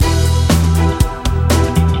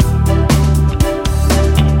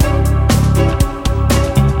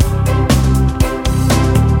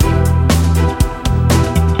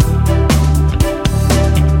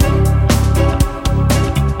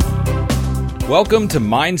Welcome to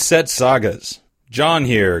Mindset Sagas. John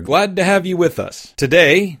here, glad to have you with us.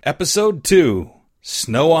 Today, Episode 2,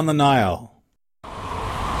 Snow on the Nile.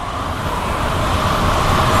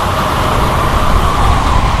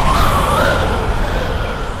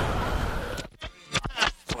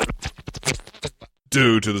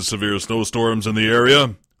 Due to the severe snowstorms in the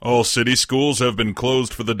area, all city schools have been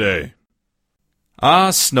closed for the day.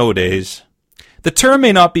 Ah, snow days. The term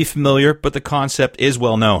may not be familiar, but the concept is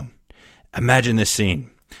well known. Imagine this scene.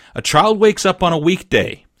 A child wakes up on a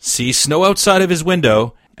weekday, sees snow outside of his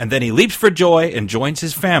window, and then he leaps for joy and joins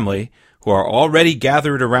his family, who are already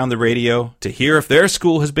gathered around the radio to hear if their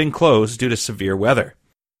school has been closed due to severe weather.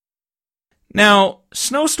 Now,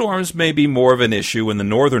 snowstorms may be more of an issue in the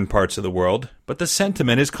northern parts of the world, but the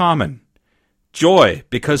sentiment is common. Joy,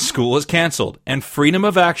 because school is cancelled, and freedom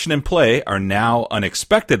of action and play are now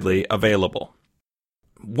unexpectedly available.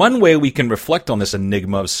 One way we can reflect on this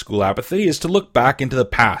enigma of school apathy is to look back into the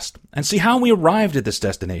past and see how we arrived at this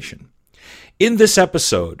destination. In this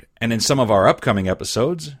episode, and in some of our upcoming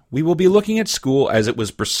episodes, we will be looking at school as it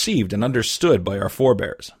was perceived and understood by our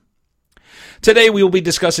forebears. Today we will be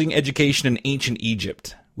discussing education in ancient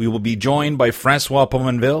Egypt. We will be joined by Francois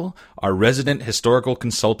Pomenville, our resident historical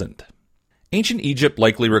consultant. Ancient Egypt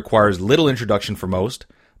likely requires little introduction for most,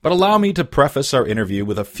 but allow me to preface our interview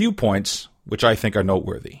with a few points which I think are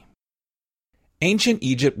noteworthy. Ancient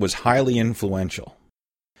Egypt was highly influential.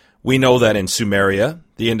 We know that in Sumeria,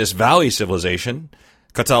 the Indus Valley civilization,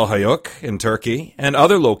 Çatalhöyük in Turkey, and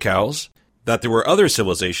other locales, that there were other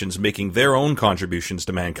civilizations making their own contributions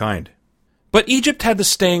to mankind. But Egypt had the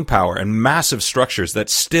staying power and massive structures that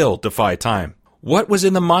still defy time. What was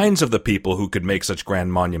in the minds of the people who could make such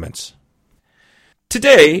grand monuments?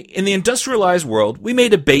 Today, in the industrialized world, we may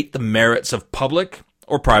debate the merits of public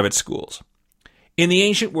or private schools. In the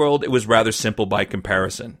ancient world, it was rather simple by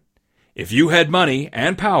comparison. If you had money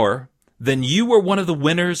and power, then you were one of the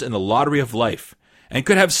winners in the lottery of life and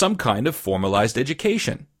could have some kind of formalized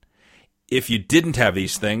education. If you didn't have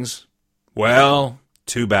these things, well,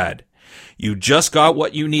 too bad. You just got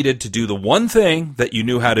what you needed to do the one thing that you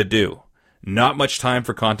knew how to do. Not much time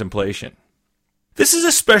for contemplation. This is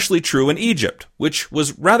especially true in Egypt, which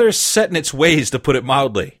was rather set in its ways, to put it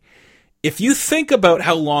mildly. If you think about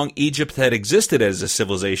how long Egypt had existed as a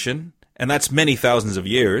civilization, and that's many thousands of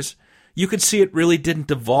years, you could see it really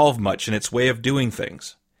didn't evolve much in its way of doing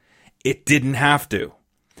things. It didn't have to,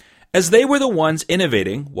 as they were the ones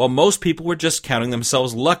innovating while most people were just counting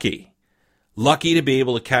themselves lucky. Lucky to be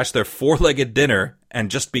able to catch their four-legged dinner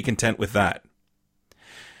and just be content with that.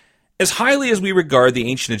 As highly as we regard the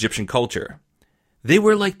ancient Egyptian culture, they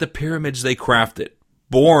were like the pyramids they crafted,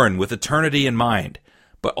 born with eternity in mind,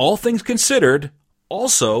 but all things considered,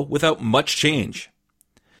 also without much change.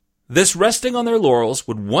 This resting on their laurels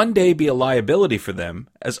would one day be a liability for them,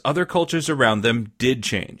 as other cultures around them did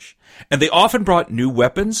change, and they often brought new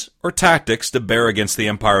weapons or tactics to bear against the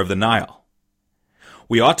empire of the Nile.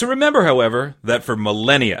 We ought to remember, however, that for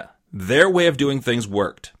millennia, their way of doing things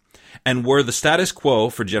worked, and were the status quo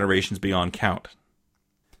for generations beyond count.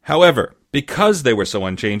 However, because they were so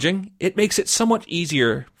unchanging, it makes it somewhat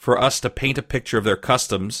easier for us to paint a picture of their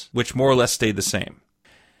customs, which more or less stayed the same.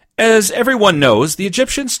 As everyone knows, the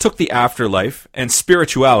Egyptians took the afterlife and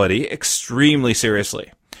spirituality extremely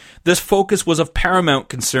seriously. This focus was of paramount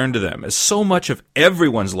concern to them, as so much of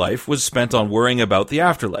everyone's life was spent on worrying about the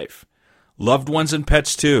afterlife. Loved ones and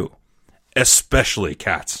pets too, especially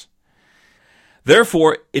cats.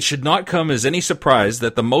 Therefore, it should not come as any surprise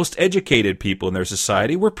that the most educated people in their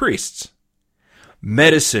society were priests.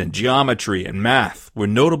 Medicine, geometry, and math were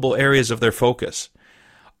notable areas of their focus.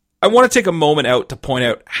 I want to take a moment out to point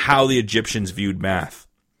out how the Egyptians viewed math.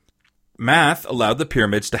 Math allowed the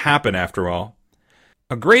pyramids to happen, after all.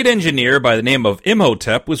 A great engineer by the name of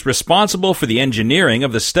Imhotep was responsible for the engineering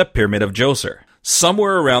of the step pyramid of Djoser,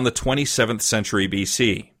 somewhere around the 27th century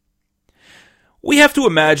BC. We have to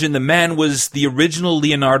imagine the man was the original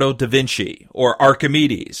Leonardo da Vinci, or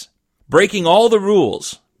Archimedes, breaking all the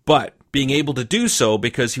rules, but being able to do so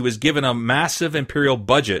because he was given a massive imperial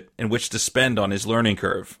budget in which to spend on his learning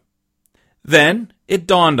curve. Then it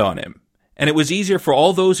dawned on him, and it was easier for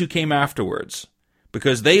all those who came afterwards,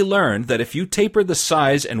 because they learned that if you tapered the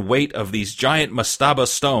size and weight of these giant mastaba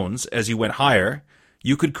stones as you went higher,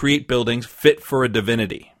 you could create buildings fit for a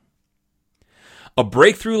divinity. A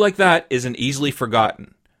breakthrough like that isn't easily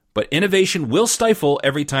forgotten, but innovation will stifle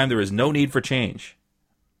every time there is no need for change.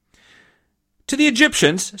 To the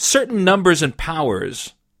Egyptians, certain numbers and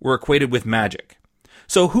powers were equated with magic.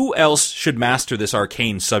 So who else should master this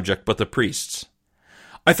arcane subject but the priests?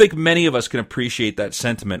 I think many of us can appreciate that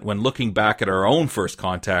sentiment when looking back at our own first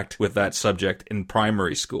contact with that subject in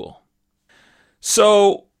primary school.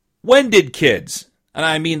 So, when did kids, and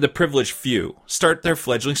I mean the privileged few, start their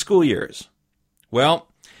fledgling school years? Well,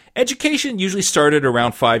 education usually started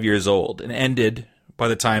around 5 years old and ended by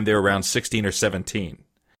the time they were around 16 or 17.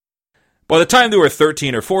 By the time they were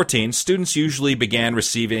 13 or 14, students usually began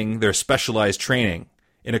receiving their specialized training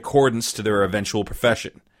in accordance to their eventual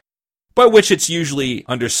profession, by which it's usually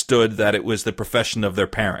understood that it was the profession of their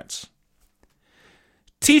parents.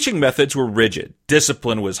 Teaching methods were rigid,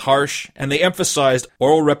 discipline was harsh, and they emphasized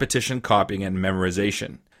oral repetition, copying, and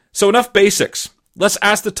memorization. So enough basics. Let's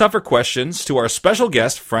ask the tougher questions to our special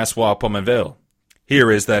guest, Francois Pominville.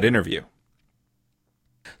 Here is that interview.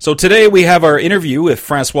 So today we have our interview with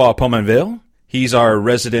Francois Pominville. He's our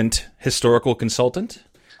resident historical consultant.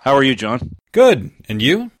 How are you, John? Good. And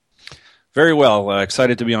you? Very well.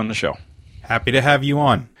 Excited to be on the show. Happy to have you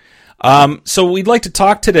on. So we'd like to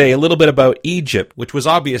talk today a little bit about Egypt, which was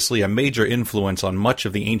obviously a major influence on much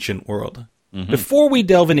of the ancient world. Mm-hmm. Before we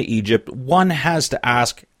delve into Egypt, one has to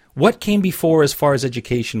ask, what came before as far as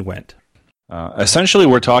education went? Essentially,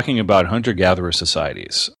 we're talking about hunter-gatherer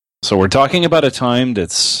societies. So we're talking about a time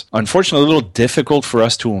that's unfortunately a little difficult for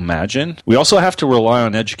us to imagine. We also have to rely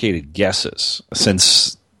on educated guesses,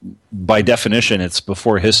 since by definition it's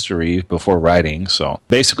before history, before writing. So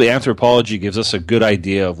basically anthropology gives us a good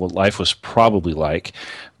idea of what life was probably like.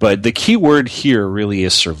 But the key word here really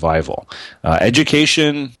is survival.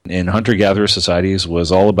 Education in hunter-gatherer societies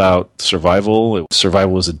was all about survival.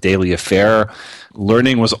 Survival was a daily affair.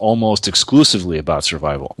 Learning was almost exclusively about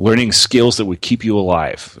survival. Learning skills that would keep you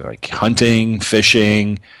alive, like hunting,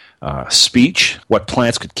 fishing, speech, what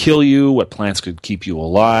plants could kill you, what plants could keep you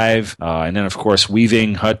alive, and then, of course,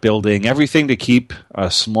 weaving, hut building, everything to keep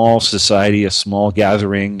a small society, a small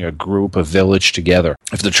gathering, a group, a village together.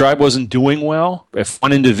 If the tribe wasn't doing well, if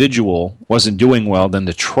one individual wasn't doing well, then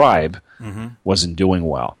the tribe wasn't doing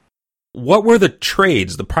well. What were the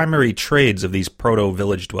trades, the primary trades of these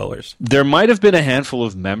proto-village dwellers? There might have been a handful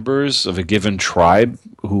of members of a given tribe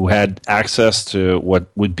who had access to what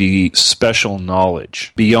would be special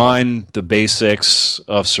knowledge beyond the basics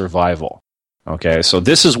of survival. Okay, so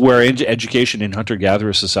this is where education in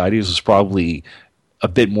hunter-gatherer societies was probably a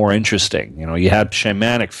bit more interesting. You know, you had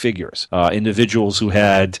shamanic figures, individuals who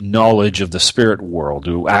had knowledge of the spirit world,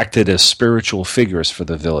 who acted as spiritual figures for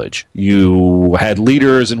the village. You had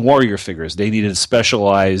leaders and warrior figures. They needed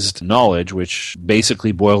specialized knowledge, which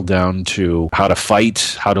basically boiled down to how to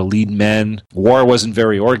fight, how to lead men. War wasn't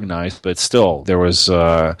very organized, but still, there was.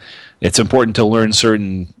 It's important to learn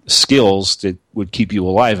certain skills that would keep you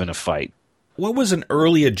alive in a fight. What was an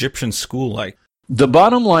early Egyptian school like? The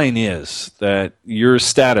bottom line is that your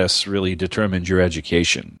status really determined your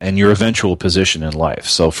education and your eventual position in life.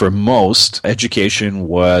 So for most, education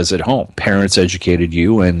was at home. Parents educated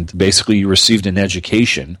you, and basically you received an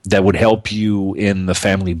education that would help you in the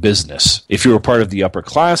family business. If you were part of the upper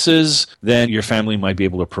classes, then your family might be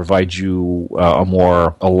able to provide you a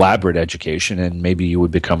more elaborate education, and maybe you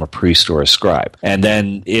would become a priest or a scribe. And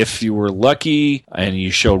then if you were lucky and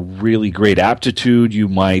you showed really great aptitude, you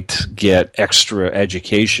might get extra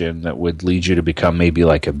education that would lead you to become maybe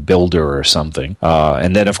like a builder or something.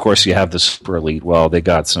 And then, of course, you have the super elite. Well, they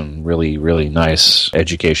got some really, really nice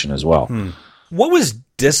education as well. What was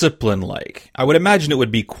discipline like? I would imagine it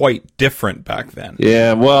would be quite different back then.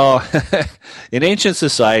 Yeah, well, in ancient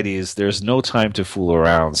societies, there's no time to fool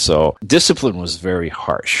around, so discipline was very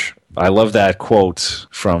harsh. I love that quote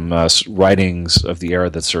from writings of the era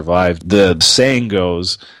that survived. The saying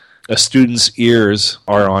goes, a student's ears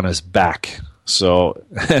are on his back. So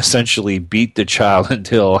essentially beat the child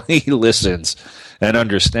until he listens and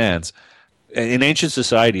understands. In ancient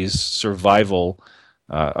societies, survival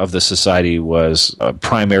of the society was a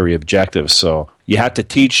primary objective. So you had to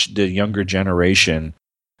teach the younger generation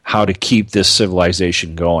how to keep this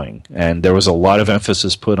civilization going. And there was a lot of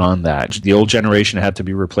emphasis put on that. The old generation had to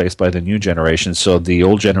be replaced by the new generation. So the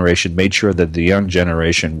old generation made sure that the young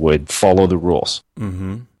generation would follow the rules.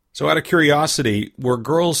 Mm-hmm. So out of curiosity, were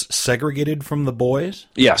girls segregated from the boys?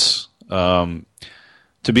 Yes. To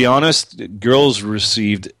be honest, girls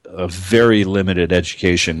received a very limited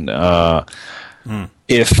education.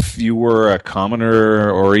 If you were a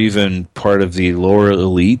commoner or even part of the lower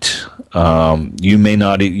elite, you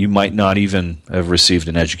might not even have received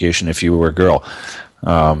an education if you were a girl.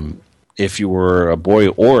 If you were a boy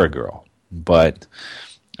or a girl. But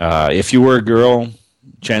if you were a girl,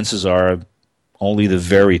 chances are only the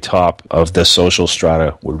very top of the social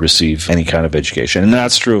strata would receive any kind of education. And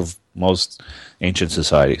that's true of most ancient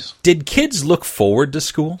societies. Did kids look forward to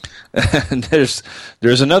school? And there's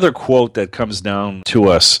another quote that comes down to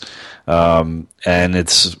us, and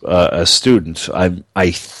it's a student.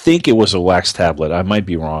 I think it was a wax tablet. I might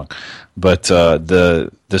be wrong, but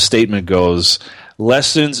the statement goes,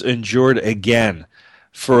 "Lessons endured again,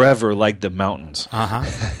 forever like the mountains."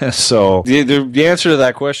 So the answer to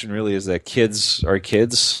that question really is that kids are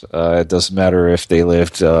kids. It doesn't matter if they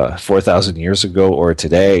lived 4,000 years ago or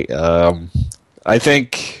today. I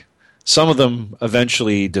think some of them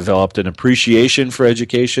eventually developed an appreciation for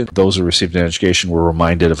education. Those who received an education were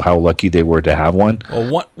reminded of how lucky they were to have one.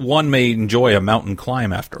 Well, one may enjoy a mountain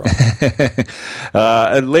climb after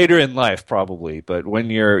all. Later in life, probably. But when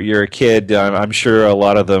you're a kid, I'm sure a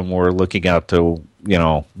lot of them were looking out to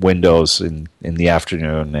windows in the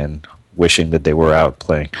afternoon and wishing that they were out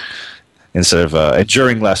playing instead of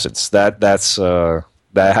enduring lessons. That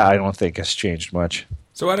I don't think has changed much.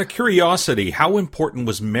 So out of curiosity, how important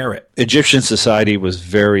was merit? Egyptian society was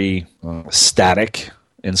very static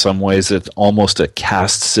in some ways. It's almost a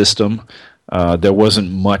caste system. There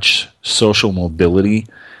wasn't much social mobility.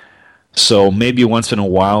 So maybe once in a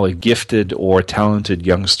while a gifted or talented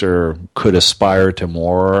youngster could aspire to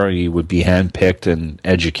more. He would be handpicked and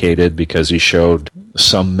educated because he showed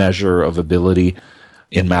some measure of ability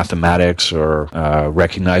in mathematics or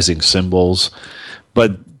recognizing symbols.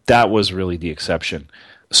 But that was really the exception.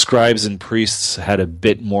 Scribes and priests had a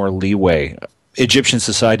bit more leeway. Egyptian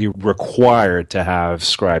society required to have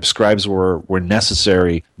scribes. Scribes were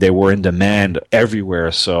necessary. They were in demand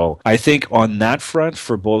everywhere. So I think on that front,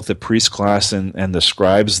 for both the priest class and the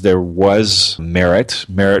scribes, there was merit.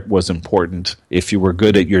 Merit was important. If you were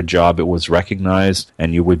good at your job, it was recognized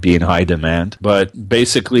and you would be in high demand. But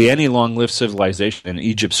basically, any long-lived civilization, and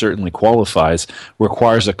Egypt certainly qualifies,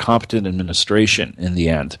 requires a competent administration in the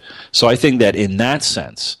end. So I think that in that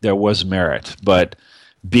sense, there was merit. But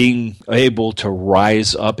being able to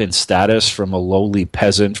rise up in status from a lowly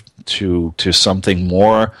peasant to something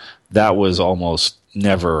more, that was almost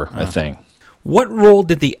never a thing. What role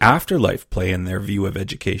did the afterlife play in their view of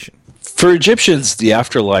education? For Egyptians, the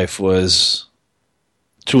afterlife was,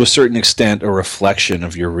 to a certain extent, a reflection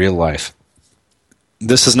of your real life.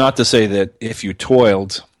 This is not to say that if you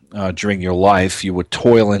toiled during your life, you would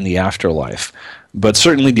toil in the afterlife. But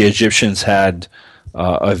certainly the Egyptians had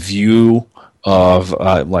a view of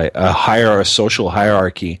like a social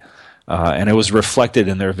hierarchy, and it was reflected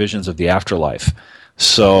in their visions of the afterlife.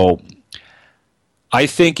 So I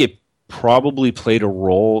think it probably played a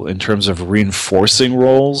role in terms of reinforcing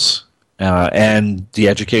roles and the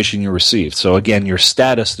education you received. So again, your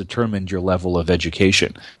status determined your level of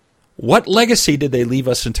education. What legacy did they leave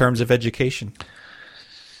us in terms of education?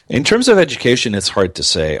 In terms of education, it's hard to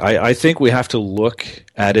say. I think we have to look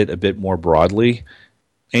at it a bit more broadly.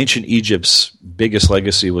 Ancient Egypt's biggest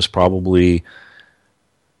legacy was probably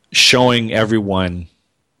showing everyone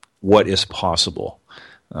what is possible.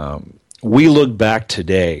 We look back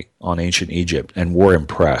today on ancient Egypt and we're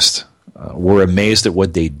impressed. We're amazed at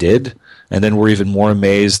what they did, and then we're even more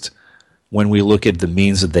amazed when we look at the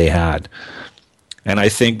means that they had. And I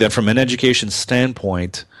think that from an education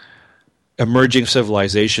standpoint, emerging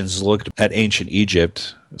civilizations looked at ancient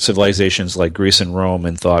Egypt, civilizations like Greece and Rome,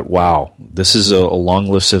 and thought, wow, this is a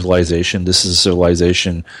long-lived civilization. This is a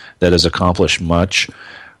civilization that has accomplished much.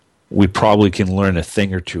 We probably can learn a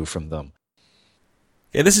thing or two from them.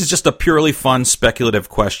 Yeah, this is just a purely fun, speculative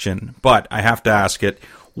question, but I have to ask it.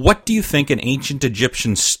 What do you think an ancient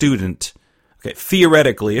Egyptian student,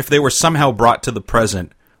 theoretically, if they were somehow brought to the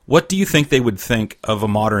present, what do you think they would think of a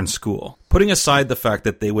modern school? Putting aside the fact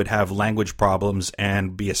that they would have language problems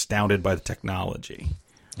and be astounded by the technology.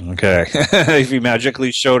 Okay. If he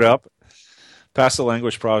magically showed up, past the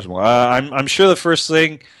language problem. I'm sure the first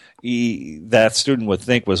thing that student would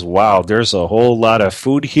think was, wow, there's a whole lot of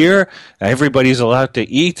food here. Everybody's allowed to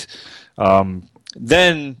eat.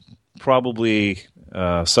 Then probably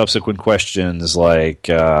subsequent questions like,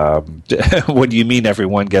 what do you mean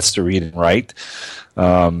everyone gets to read and write?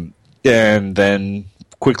 And then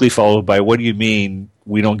quickly followed by, what do you mean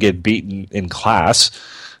we don't get beaten in class?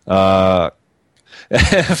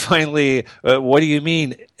 Finally, what do you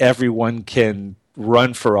mean everyone can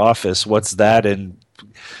run for office? What's that? And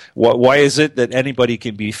why is it that anybody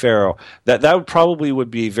can be pharaoh? That probably would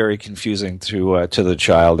be very confusing to the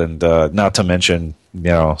child, and not to mention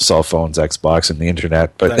cell phones, Xbox, and the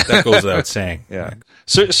internet. But that goes without saying. Yeah,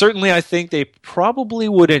 certainly, I think they probably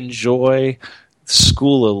would enjoy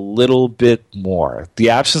school a little bit more. The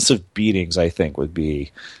absence of beatings, I think, would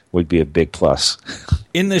be a big plus.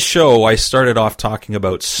 In this show, I started off talking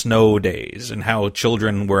about snow days and how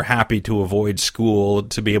children were happy to avoid school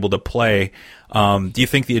to be able to play. Do you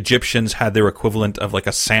think the Egyptians had their equivalent of like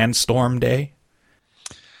a sandstorm day?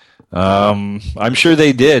 I'm sure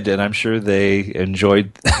they did, and I'm sure they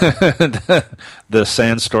enjoyed the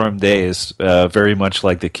sandstorm days very much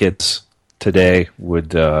like the kids today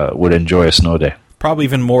would enjoy a snow day. Probably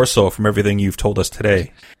even more so from everything you've told us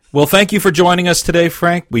today. Well, thank you for joining us today,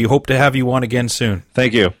 Frank. We hope to have you on again soon.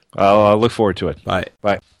 Thank you. I'll look forward to it. Bye.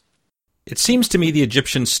 Bye. It seems to me the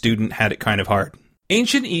Egyptian student had it kind of hard.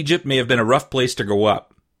 Ancient Egypt may have been a rough place to grow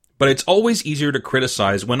up, but it's always easier to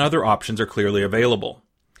criticize when other options are clearly available.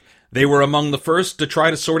 They were among the first to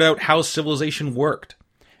try to sort out how civilization worked,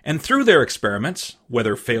 and through their experiments,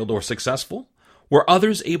 whether failed or successful, were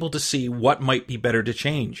others able to see what might be better to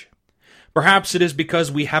change. Perhaps it is because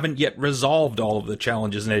we haven't yet resolved all of the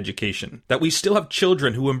challenges in education, that we still have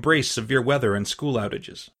children who embrace severe weather and school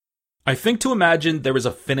outages. I think to imagine there is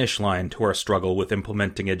a finish line to our struggle with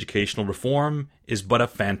implementing educational reform is but a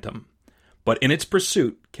phantom, but in its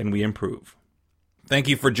pursuit can we improve. Thank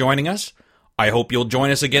you for joining us. I hope you'll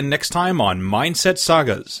join us again next time on Mindset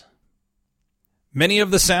Sagas. Many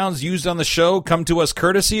of the sounds used on the show come to us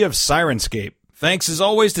courtesy of Syrinscape. Thanks as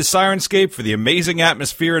always to Syrinscape for the amazing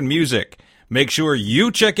atmosphere and music. Make sure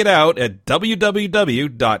you check it out at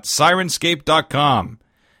www.Syrinscape.com.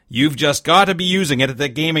 You've just got to be using it at the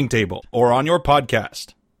gaming table or on your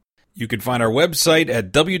podcast. You can find our website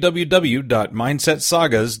at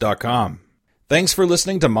www.mindsetsagas.com. Thanks for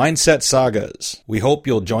listening to Mindset Sagas. We hope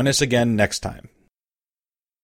you'll join us again next time.